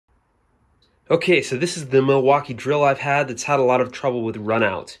Okay, so this is the Milwaukee drill I've had that's had a lot of trouble with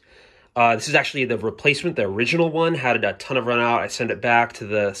runout. This is actually the replacement. The original one had a ton of runout. I sent it back to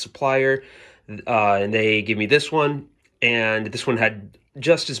the supplier, and they gave me this one, and this one had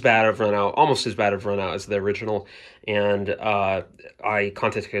just as bad of runout, almost as bad of runout as the original. And I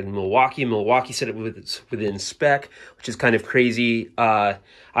contacted Milwaukee. Milwaukee said it was within spec, which is kind of crazy. I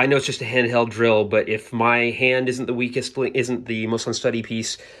know it's just a handheld drill, but if my hand isn't the weakest, isn't the most unsteady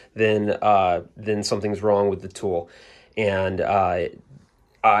piece, then something's wrong with the tool. And I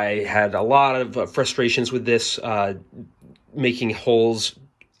had a lot of frustrations with this, making holes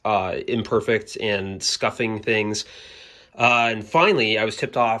imperfect and scuffing things. And finally, I was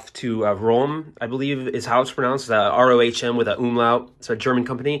tipped off to Röhm, I believe is how it's pronounced, R-O-H-M with a umlaut. It's a German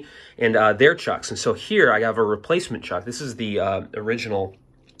company, and their chucks. And so here I have a replacement chuck. This is the original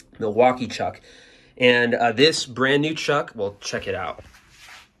Milwaukee chuck. And this brand new chuck, well, check it out.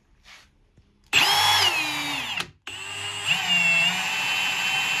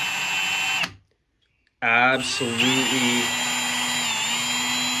 Absolutely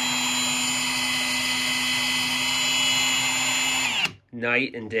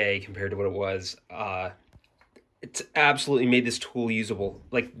night and day compared to what it was. It's absolutely made this tool usable,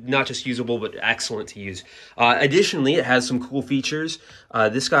 like not just usable, but excellent to use. Additionally, it has some cool features.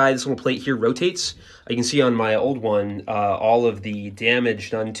 This little plate here rotates. You can see on my old one, all of the damage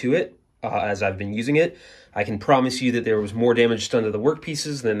done to it as I've been using it. I can promise you that there was more damage done to the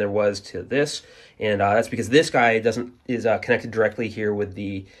workpieces than there was to this, and that's because this guy is connected directly here with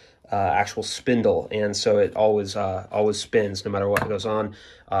the actual spindle, and so it always spins no matter what goes on.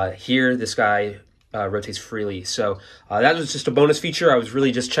 Here, this guy rotates freely, so that was just a bonus feature. I was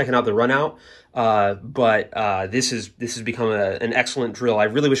really just checking out the runout, but this has become an excellent drill. I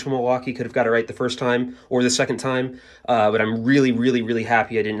really wish Milwaukee could have got it right the first time or the second time, but I'm really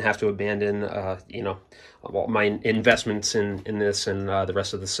happy I didn't have to abandon my investments in this and the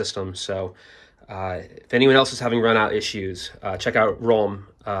rest of the system. So if anyone else is having runout issues, check out Röhm,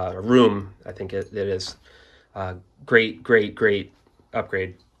 I think it is. Great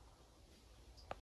upgrade.